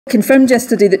Confirmed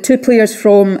yesterday that 2 players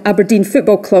from Aberdeen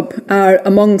Football Club are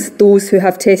amongst those who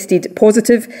have tested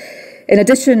positive. In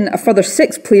addition, a further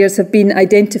 6 players have been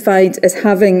identified as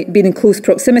having been in close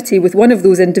proximity with one of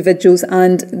those individuals,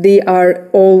 and they are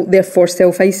all therefore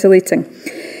self-isolating.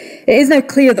 It is now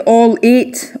clear that all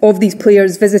 8 of these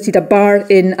players visited a bar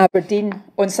in Aberdeen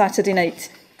on Saturday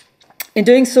night. In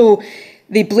doing so,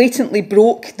 they blatantly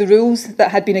broke the rules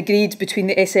that had been agreed between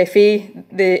the SFA,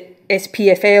 the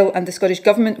SPFL and the Scottish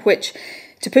Government, which,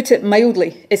 to put it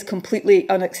mildly, is completely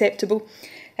unacceptable.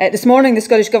 This morning, the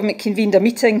Scottish Government convened a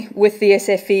meeting with the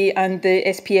SFA and the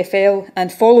SPFL,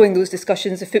 and following those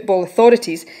discussions, the football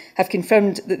authorities have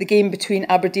confirmed that the game between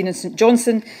Aberdeen and St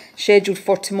Johnstone, scheduled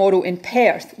for tomorrow in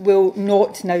Perth, will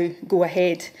not now go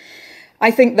ahead.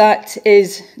 I think that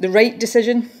is the right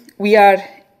decision. We are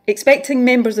expecting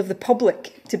members of the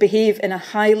public to behave in a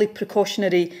highly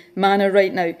precautionary manner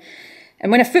right now.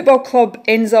 And when a football club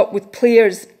ends up with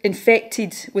players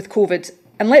infected with COVID,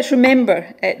 and let's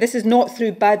remember, this is not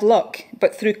through bad luck,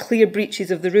 but through clear breaches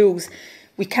of the rules,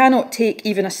 we cannot take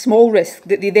even a small risk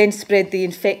that they then spread the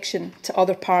infection to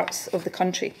other parts of the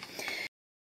country.